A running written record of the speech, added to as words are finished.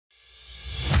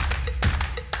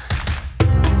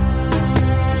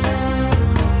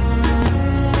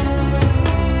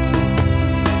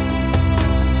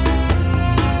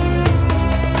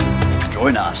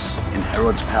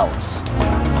Herod's palace.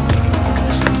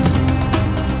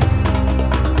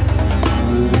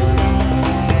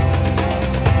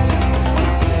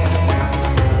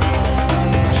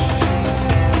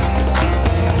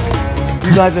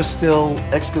 You guys are still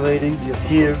excavating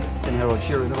here in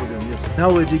HERODIUM, yes.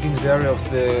 Now we're digging the area of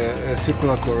the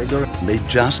circular corridor. They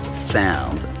just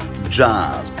found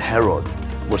jars. Herod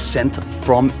was sent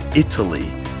from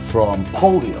Italy, from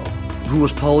polio. Who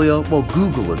was polio? Well,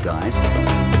 Google it, guys.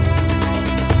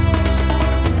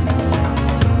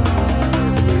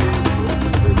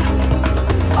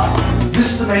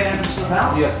 This is the main entrance of the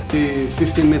house? Yes. The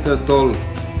 15-meter tall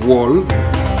wall.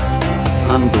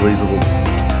 Unbelievable.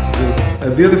 A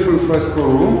beautiful fresco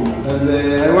room, and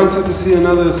I want you to see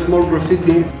another small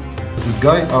graffiti. This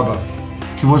guy, Abba,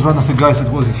 he was one of the guys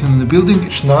that worked in the building.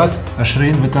 Shnat,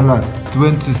 Ashrin, Vetalat,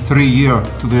 23 years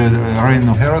to the reign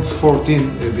of Herod,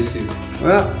 14 BC.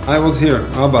 Well, I was here,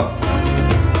 Abba.